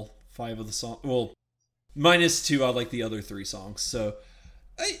all 5 of the songs. Well, minus 2, I like the other 3 songs. So,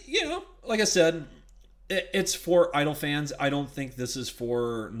 like I said, it's for Idol fans. I don't think this is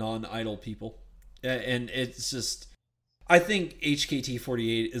for non-Idol people. And it's just, I think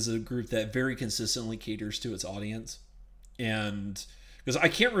HKT48 is a group that very consistently caters to its audience. And because I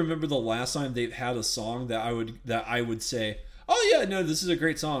can't remember the last time they've had a song that I would say, oh yeah, no, this is a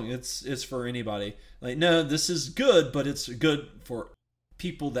great song. It's for anybody. Like, no, this is good, but it's good for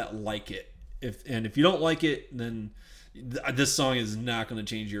people that like it. If you don't like it, then this song is not going to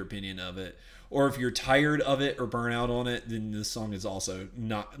change your opinion of it. Or if you're tired of it or burn out on it, then this song is also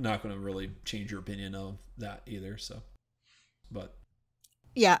not going to really change your opinion of that either. So, but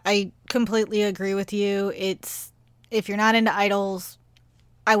yeah, I completely agree with you. It's, if you're not into idols,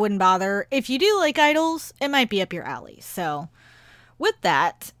 I wouldn't bother. If you do like idols, it might be up your alley. So, with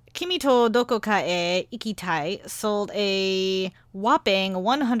that, Kimi to Dokoka e Ikitai sold a whopping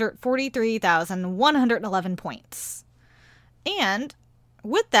 143,111 points. And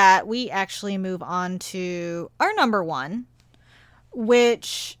with that, we actually move on to our number one,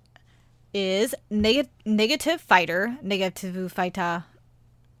 which is Negative Fighter by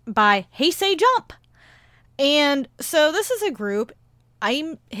Heisei Jump. And so this is a group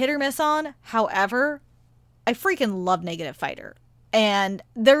I'm hit or miss on. However, I freaking love Negative Fighter. And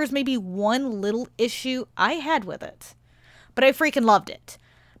there was maybe one little issue I had with it, but I freaking loved it.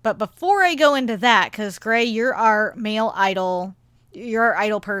 But before I go into that, because Gray, you're our male idol, you're our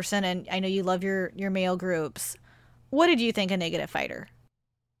idol person, and I know you love your male groups. What did you think of Negative Fighter?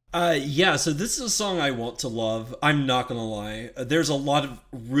 Yeah, so this is a song I want to love. I'm not gonna lie. There's a lot of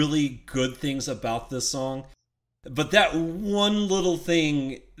really good things about this song, but that one little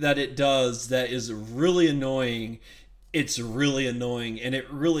thing that it does that is really annoying, it's really annoying, and it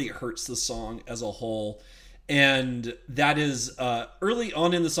really hurts the song as a whole. And that is early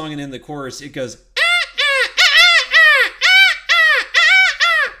on in the song and in the chorus, it goes,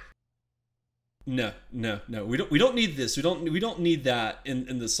 no. We don't need this. We don't need that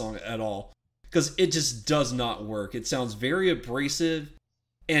in the song at all, because it just does not work. It sounds very abrasive,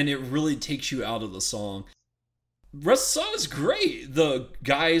 and it really takes you out of the song. The rest of the song is great. The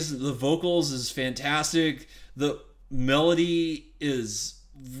vocals is fantastic. The melody is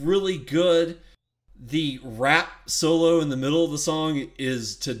really good. The rap solo in the middle of the song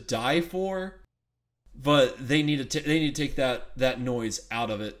is to die for. But they need to take that noise out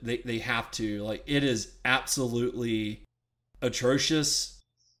of it. They have to. Like, it is absolutely atrocious,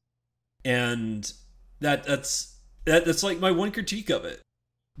 and that's like my one critique of it.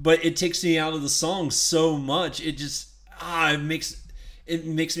 But it takes me out of the song so much. It just it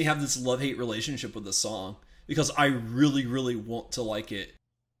makes me have this love-hate relationship with the song, because I really, really want to like it,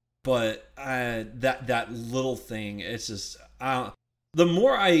 but that little thing, it's just the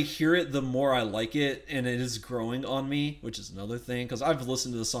more I hear it, the more I like it, and it is growing on me, which is another thing, because I've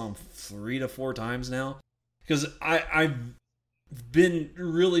listened to the song 3 to 4 times now, because I've been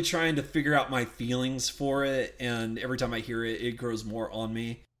really trying to figure out my feelings for it, and every time I hear it, it grows more on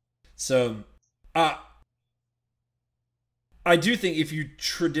me. So, I do think if you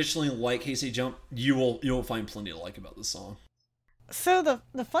traditionally like Heisei Jump, you will find plenty to like about this song. So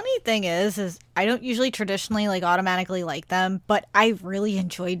the funny thing is I don't usually traditionally automatically like them, but I really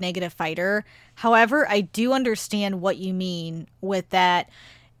enjoyed Negative Fighter. However, I do understand what you mean with that.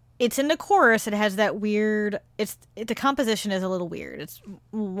 It's in the chorus. It has that weird. The composition is a little weird. It's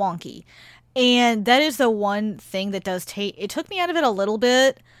wonky, and that is the one thing that does take. It took me out of it a little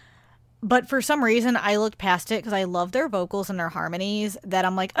bit, but for some reason I looked past it because I love their vocals and their harmonies. That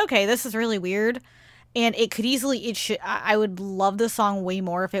I'm like, okay, this is really weird. And it could easily, I would love the song way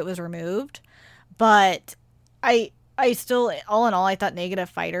more if it was removed. But I still, all in all, I thought Negative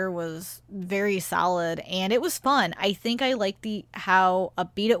Fighter was very solid. And it was fun. I think I liked how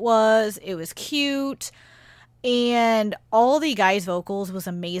upbeat it was. It was cute. And all the guys' vocals was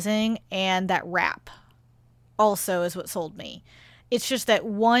amazing. And that rap also is what sold me. It's just that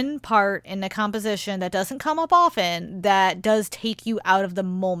one part in the composition that doesn't come up often that does take you out of the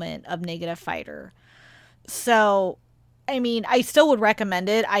moment of Negative Fighter. So, I mean, I still would recommend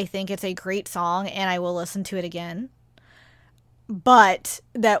it. I think it's a great song, and I will listen to it again. But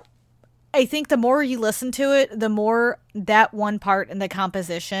I think the more you listen to it, the more that one part in the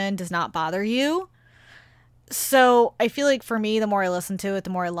composition does not bother you. So, I feel like for me, the more I listen to it, the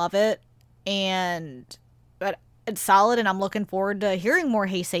more I love it. But it's solid, and I'm looking forward to hearing more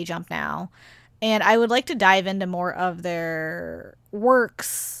Heisei Jump now. And I would like to dive into more of their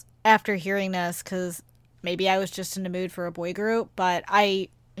works after hearing this, because maybe I was just in the mood for a boy group, but I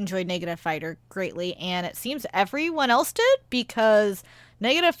enjoyed Negative Fighter greatly, and it seems everyone else did, because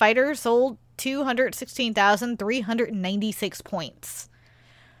Negative Fighter sold 216,396 points.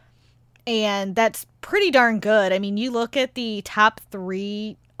 And that's pretty darn good. I mean, you look at the top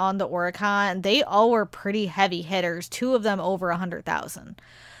 3 on the Oricon, they all were pretty heavy hitters, 2 of them over 100,000.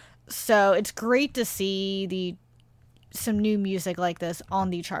 So it's great to see some new music like this on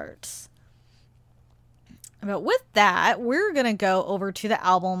the charts. But with that, we're going to go over to the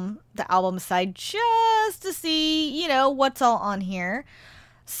album side just to see, what's all on here.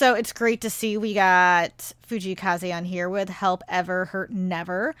 So it's great to see we got Fujii Kaze on here with Help Ever Hurt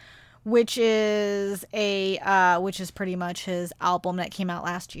Never, which is pretty much his album that came out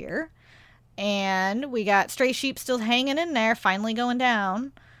last year. And we got Stray Sheep still hanging in there, finally going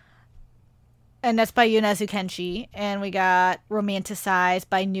down. And that's by Yonezu Kenshi. And we got Romanticized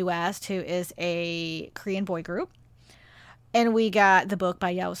by NU'EST, who is a Korean boy group. And we got The Book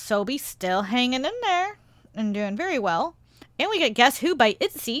by YOASOBI still hanging in there and doing very well. And we got Guess Who by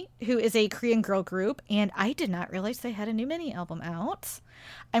ITZY, who is a Korean girl group. And I did not realize they had a new mini album out.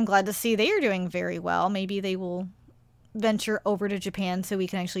 I'm glad to see they are doing very well. Maybe they will venture over to Japan so we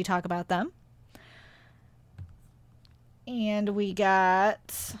can actually talk about them. And we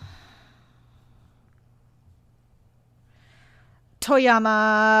got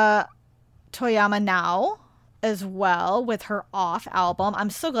Toyama Now as well with her Off album. I'm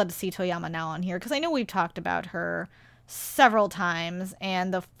so glad to see Toyama Now on here because I know we've talked about her several times,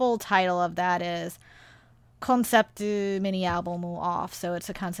 and the full title of that is Concept Mini Album Off, so it's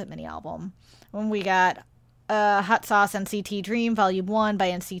a concept mini album. When we got Hot Sauce NCT Dream Volume 1 by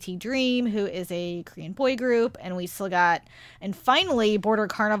NCT Dream, who is a Korean boy group, and we still got, and finally, Border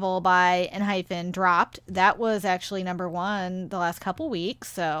Carnival by ENHYPEN dropped. That was actually number 1 the last couple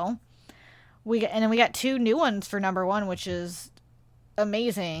weeks, so and then we got 2 new ones for number 1, which is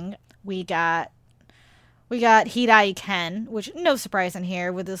amazing. We got Hirai Ken, which no surprise in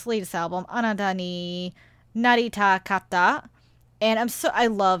here with this latest album, Anata ni Narita Kata. And I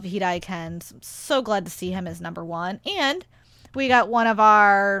love Hirai Ken. I'm so glad to see him as number 1. And we got one of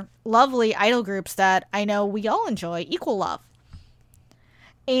our lovely idol groups that I know we all enjoy, Equal Love.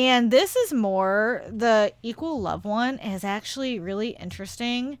 And this is the Equal Love one is actually really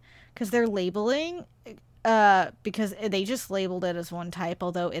interesting because they're labeling, because they just labeled it as one type,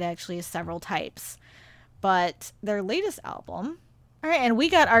 although it actually is several types. But their latest album. All right, and we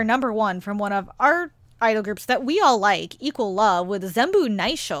got our number 1 from one of our idol groups that we all like, Equal Love, with Zenbu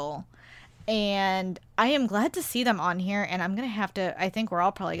Naisho. And I am glad to see them on here, and I think we're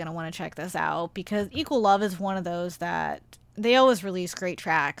all probably going to want to check this out, because Equal Love is one of those that they always release great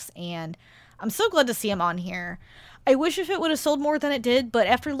tracks, and I'm so glad to see them on here. I wish if it would have sold more than it did, but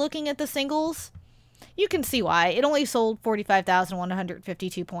after looking at the singles, you can see why. It only sold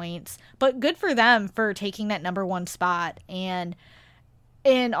 45,152 points, but good for them for taking that number 1 spot. And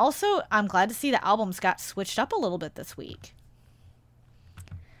also, I'm glad to see the albums got switched up a little bit this week.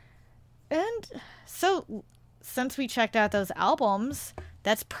 And so, since we checked out those albums,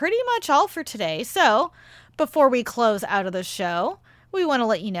 that's pretty much all for today. So, before we close out of the show, we want to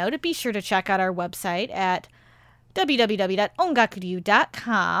let you know to be sure to check out our website at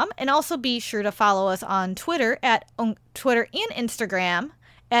www.ongakuryu.com, and also be sure to follow us on Twitter and Instagram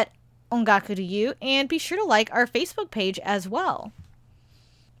at Ongakuryu, and be sure to like our Facebook page as well.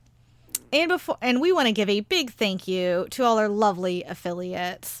 And we want to give a big thank you to all our lovely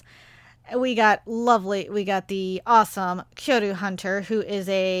affiliates. We got the awesome Kyoru Hunter, who is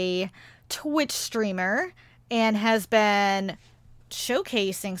a Twitch streamer and has been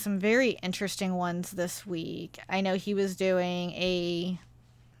showcasing some very interesting ones this week. I know he was doing a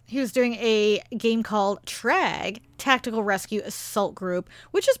game called Trag, Tactical Rescue Assault Group,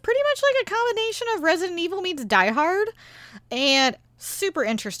 which is pretty much like a combination of Resident Evil meets Die Hard, and super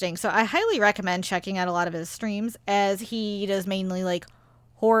interesting. So I highly recommend checking out a lot of his streams, as he does mainly like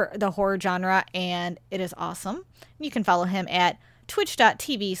the horror genre, and it is awesome. You can follow him at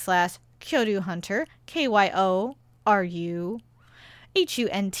twitch.tv/KyoruHunter,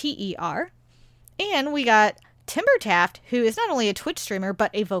 KYORUHUNTER. And we got Timber Taft, who is not only a Twitch streamer, but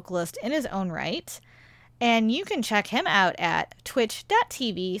a vocalist in his own right. And you can check him out at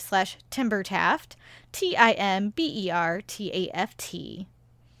twitch.tv/TimberTaft, TIMBERTAFT.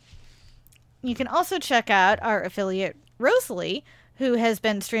 You can also check out our affiliate Rosalie, who has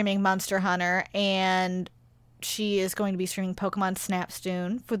been streaming Monster Hunter, and she is going to be streaming Pokemon Snap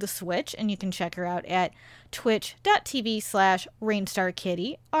soon for the Switch, and you can check her out at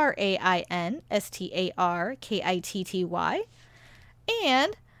twitch.tv/RainstarKitty, RAINSTARKITTY.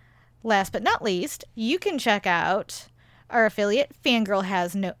 And last but not least, you can check out our affiliate Fangirl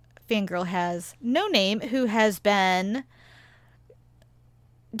Has No Name, who has been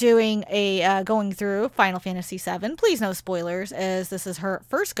doing a going through Final Fantasy VII. Please no spoilers, as this is her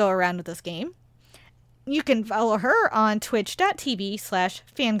first go around with this game. You can follow her on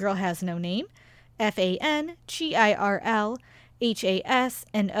twitch.tv/fangirlhasnoname,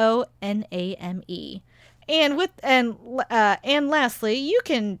 FANGIRLHASNONAME. And lastly, you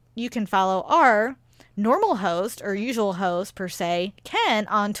can follow our normal host or usual host per se, Ken,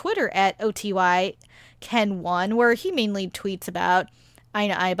 on Twitter at OTYKen1, where he mainly tweets about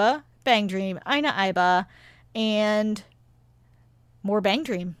Aina Aiba, Bang Dream, Aina Aiba, and more Bang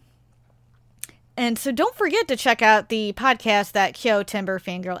Dream. And so don't forget to check out the podcast that Kyo, Timber,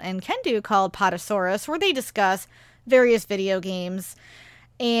 Fangirl, and Ken do called Podosaurus, where they discuss various video games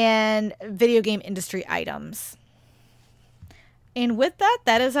and video game industry items. And with that,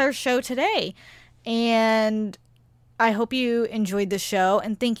 that is our show today. And I hope you enjoyed the show,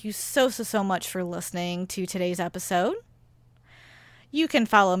 and thank you so much for listening to today's episode. You can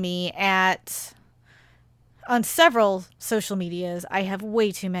follow me on several social medias. I have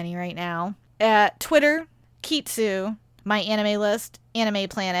way too many right now. At Twitter, Kitsu, My Anime List, Anime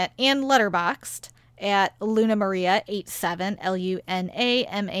Planet, and Letterboxd at Luna Maria 87,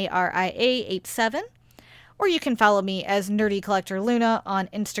 LUNAMARIA 87. Or you can follow me as Nerdy Collector Luna on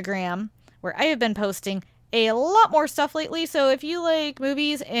Instagram, where I have been posting a lot more stuff lately. So if you like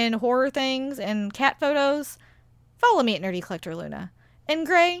movies and horror things and cat photos, follow me at Nerdy Collector Luna. And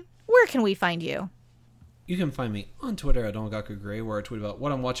Gray, where can we find you? You can find me on Twitter at OngakuGray, where I tweet about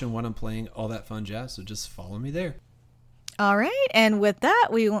what I'm watching, what I'm playing, all that fun jazz. So just follow me there. All right. And with that,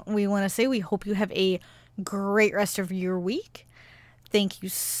 we want to say we hope you have a great rest of your week. Thank you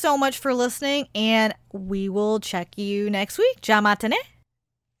so much for listening, and we will check you next week. Ja matane.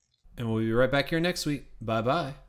 And we'll be right back here next week. Bye-bye.